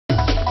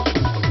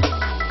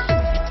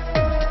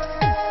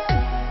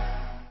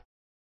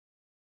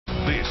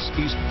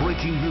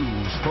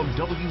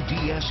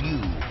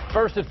WDSU.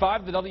 First at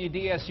 5, the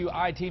WDSU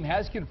I-Team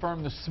has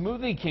confirmed the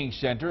Smoothie King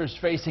Center is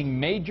facing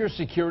major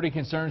security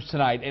concerns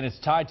tonight, and it's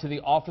tied to the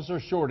officer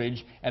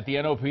shortage at the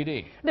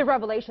NOPD. The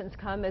revelations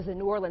come as the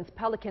New Orleans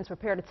Pelicans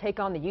prepare to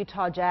take on the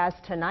Utah Jazz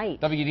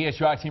tonight.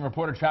 WDSU I-Team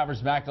reporter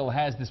Travers Mackel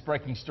has this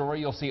breaking story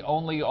you'll see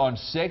only on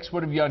 6.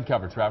 What have you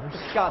uncovered, Travers?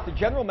 Scott, the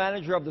general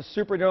manager of the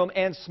Superdome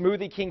and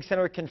Smoothie King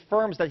Center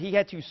confirms that he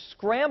had to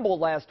scramble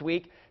last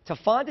week to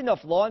find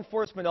enough law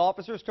enforcement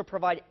officers to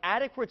provide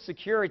adequate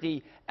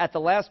security at the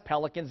last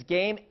Pelicans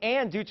game,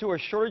 and due to a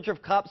shortage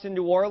of cops in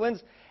New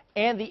Orleans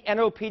and the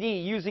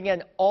NOPD using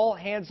an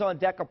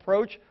all-hands-on-deck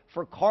approach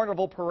for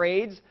carnival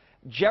parades,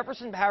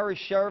 Jefferson Parish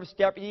Sheriff's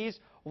deputies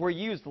were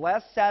used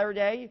last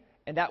Saturday,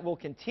 and that will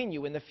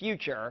continue in the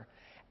future.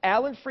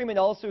 Alan Freeman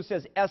also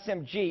says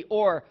SMG,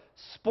 or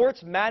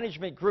Sports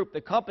Management Group, the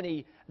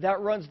company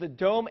that runs the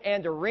Dome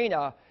and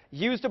Arena,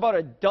 used about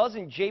a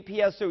dozen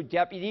JPSO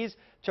deputies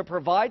to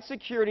provide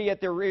security at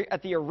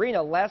the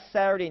arena last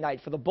Saturday night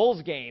for the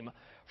Bulls game.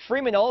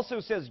 Freeman also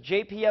says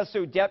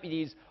JPSO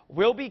deputies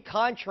will be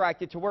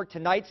contracted to work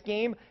tonight's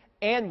game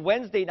and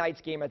Wednesday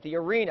night's game at the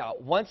arena.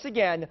 Once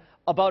again,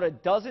 about a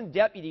dozen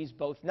deputies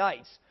both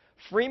nights.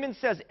 Freeman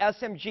says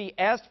SMG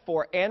asked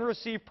for and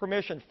received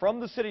permission from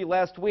the city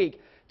last week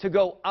to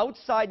go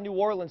outside New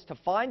Orleans to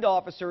find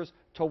officers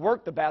to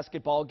work the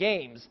basketball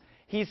games.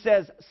 He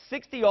says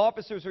 60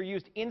 officers are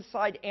used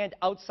inside and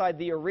outside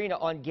the arena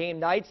on game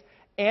nights,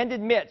 and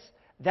admits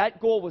that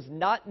goal was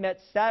not met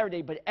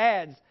Saturday, but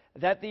adds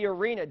that the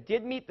arena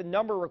did meet the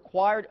number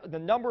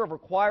of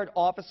required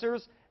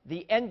officers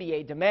the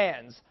NBA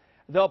demands.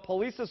 The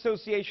Police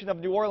Association of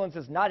New Orleans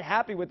is not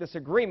happy with this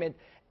agreement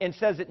and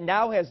says it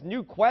now has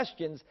new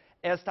questions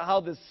as to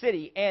how the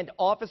city and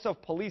Office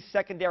of Police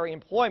Secondary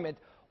Employment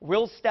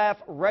will staff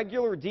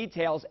regular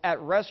details at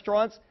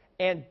restaurants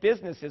and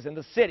businesses in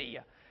the city.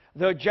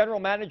 The general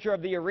manager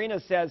of the arena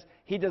says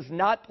he does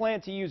not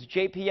plan to use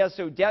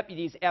JPSO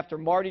deputies after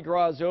Mardi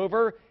Gras is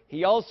over.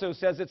 He also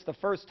says it's the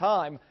first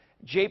time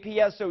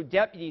JPSO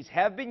deputies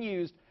have been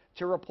used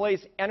to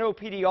replace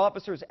NOPD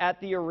officers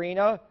at the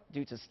arena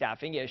due to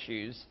staffing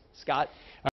issues. Scott?